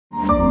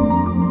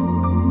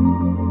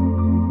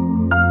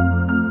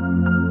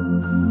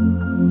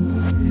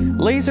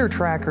Laser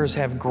trackers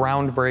have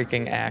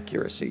groundbreaking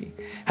accuracy.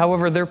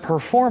 However, their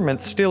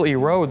performance still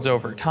erodes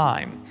over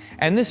time,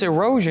 and this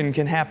erosion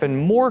can happen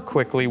more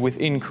quickly with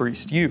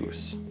increased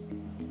use.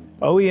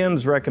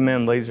 OEMs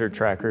recommend laser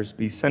trackers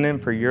be sent in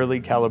for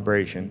yearly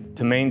calibration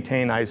to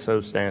maintain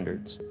ISO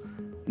standards.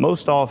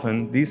 Most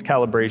often, these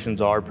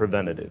calibrations are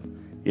preventative,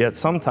 yet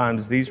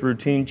sometimes these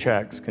routine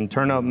checks can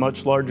turn up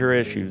much larger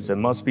issues that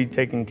must be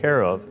taken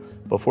care of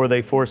before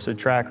they force the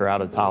tracker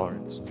out of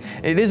tolerance.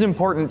 It is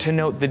important to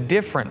note the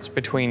difference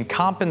between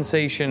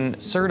compensation,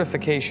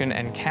 certification,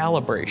 and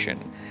calibration.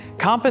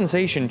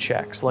 Compensation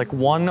checks, like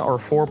 1 or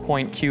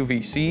 4-point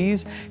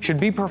QVCs, should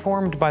be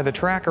performed by the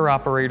tracker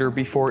operator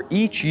before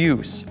each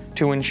use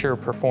to ensure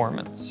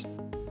performance.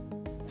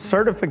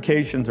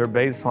 Certifications are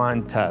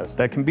baseline tests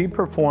that can be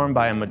performed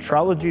by a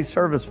metrology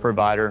service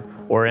provider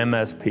or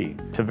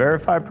MSP to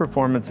verify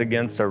performance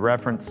against a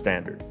reference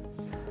standard.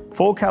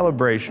 Full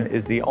calibration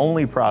is the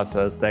only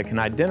process that can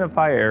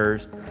identify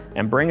errors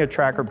and bring a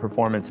tracker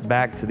performance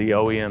back to the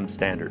OEM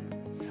standard.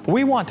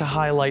 We want to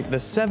highlight the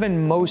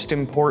 7 most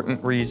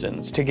important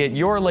reasons to get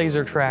your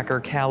laser tracker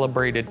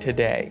calibrated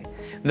today.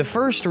 The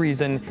first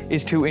reason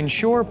is to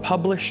ensure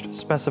published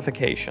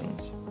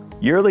specifications.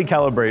 Yearly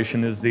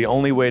calibration is the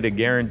only way to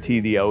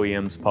guarantee the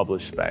OEM's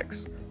published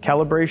specs.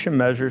 Calibration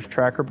measures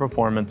tracker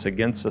performance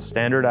against a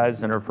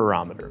standardized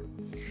interferometer.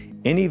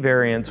 Any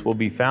variance will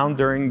be found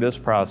during this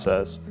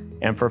process,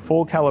 and for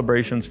full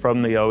calibrations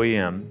from the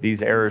OEM,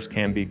 these errors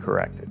can be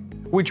corrected.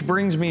 Which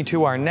brings me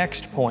to our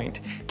next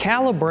point.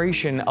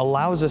 Calibration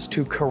allows us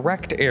to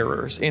correct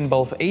errors in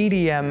both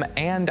ADM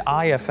and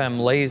IFM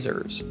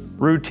lasers.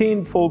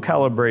 Routine full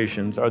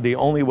calibrations are the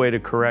only way to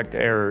correct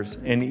errors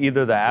in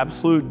either the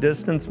absolute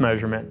distance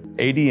measurement,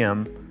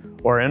 ADM,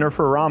 or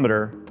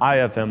interferometer,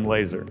 IFM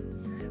laser.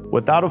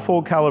 Without a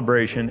full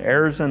calibration,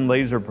 errors in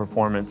laser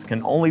performance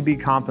can only be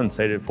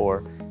compensated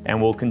for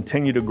and will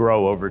continue to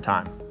grow over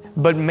time.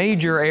 But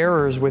major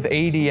errors with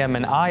ADM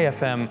and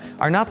IFM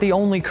are not the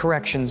only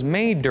corrections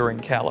made during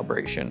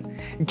calibration.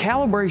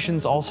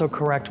 Calibrations also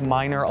correct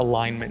minor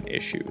alignment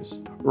issues.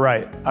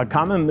 Right. A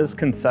common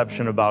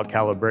misconception about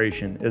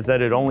calibration is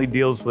that it only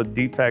deals with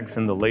defects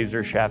in the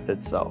laser shaft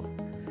itself.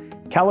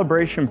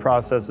 Calibration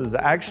processes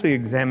actually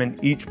examine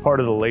each part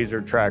of the laser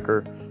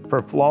tracker for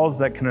flaws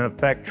that can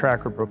affect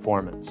tracker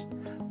performance.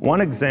 One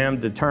exam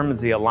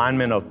determines the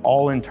alignment of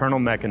all internal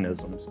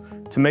mechanisms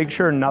to make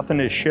sure nothing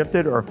is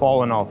shifted or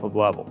fallen off of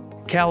level.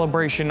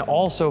 Calibration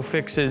also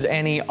fixes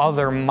any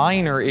other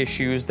minor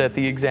issues that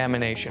the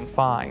examination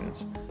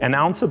finds. An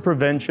ounce of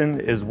prevention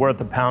is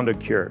worth a pound of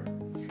cure.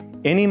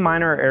 Any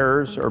minor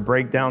errors or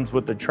breakdowns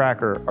with the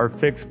tracker are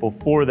fixed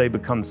before they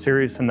become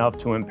serious enough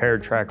to impair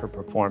tracker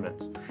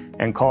performance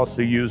and cost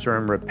the user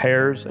in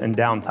repairs and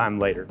downtime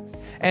later.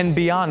 And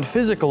beyond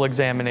physical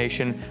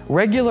examination,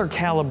 regular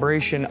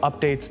calibration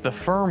updates the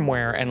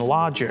firmware and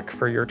logic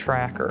for your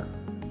tracker.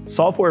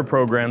 Software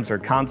programs are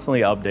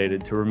constantly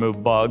updated to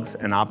remove bugs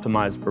and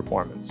optimize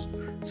performance.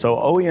 So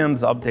OEMs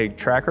update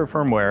tracker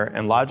firmware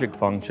and logic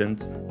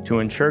functions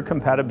to ensure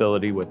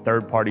compatibility with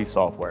third-party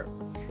software.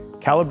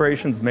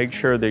 Calibrations make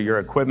sure that your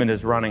equipment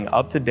is running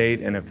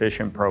up-to-date and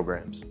efficient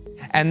programs.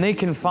 And they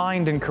can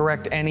find and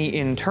correct any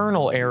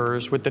internal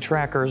errors with the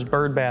tracker's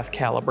birdbath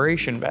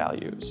calibration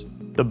values.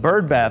 The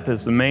birdbath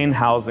is the main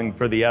housing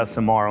for the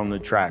SMR on the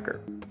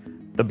tracker.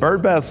 The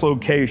birdbath's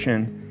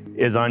location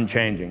is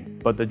unchanging,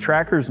 but the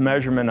tracker's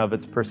measurement of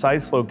its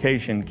precise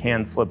location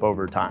can slip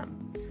over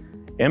time.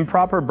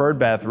 Improper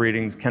birdbath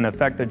readings can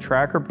affect the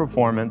tracker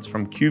performance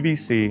from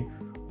QVC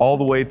all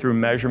the way through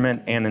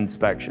measurement and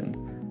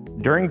inspection.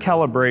 During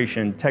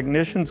calibration,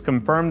 technicians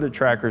confirm the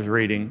tracker's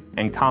reading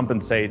and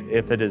compensate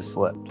if it is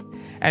slipped.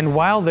 And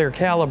while they're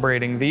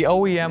calibrating, the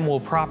OEM will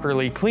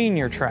properly clean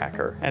your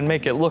tracker and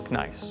make it look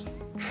nice.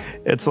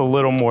 It's a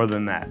little more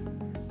than that.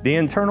 The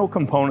internal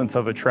components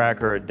of a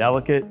tracker are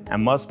delicate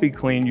and must be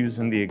cleaned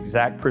using the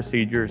exact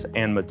procedures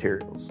and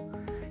materials.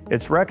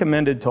 It's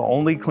recommended to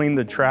only clean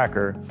the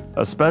tracker,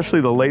 especially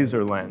the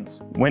laser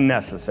lens, when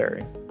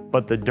necessary.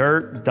 But the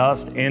dirt,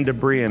 dust, and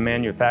debris in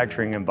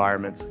manufacturing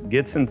environments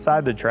gets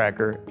inside the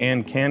tracker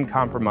and can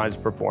compromise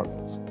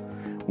performance.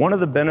 One of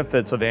the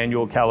benefits of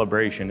annual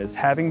calibration is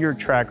having your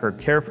tracker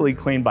carefully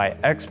cleaned by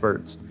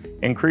experts,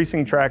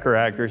 increasing tracker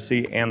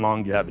accuracy and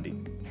longevity.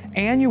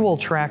 Annual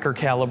tracker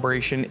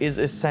calibration is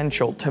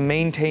essential to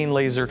maintain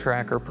laser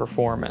tracker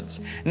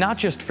performance, not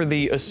just for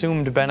the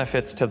assumed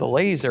benefits to the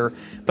laser,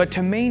 but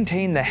to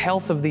maintain the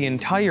health of the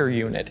entire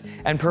unit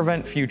and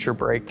prevent future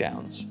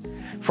breakdowns.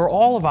 For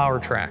all of our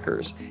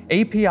trackers,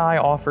 API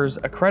offers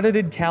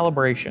accredited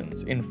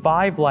calibrations in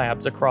 5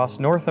 labs across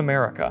North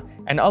America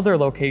and other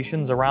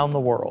locations around the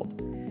world.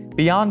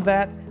 Beyond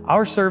that,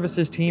 our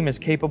services team is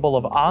capable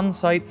of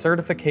on-site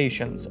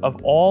certifications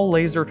of all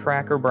laser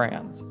tracker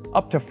brands,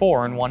 up to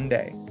 4 in one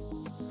day.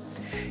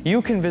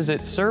 You can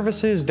visit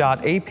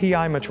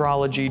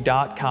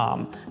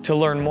services.apimetrology.com to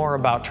learn more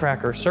about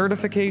tracker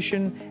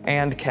certification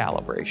and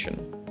calibration.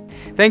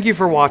 Thank you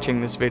for watching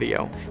this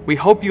video. We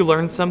hope you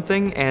learned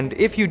something, and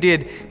if you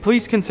did,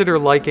 please consider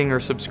liking or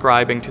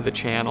subscribing to the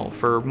channel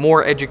for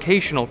more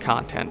educational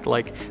content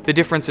like the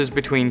differences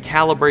between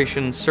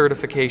calibration,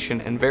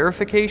 certification, and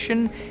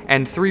verification,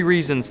 and 3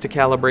 reasons to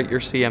calibrate your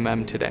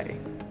CMM today.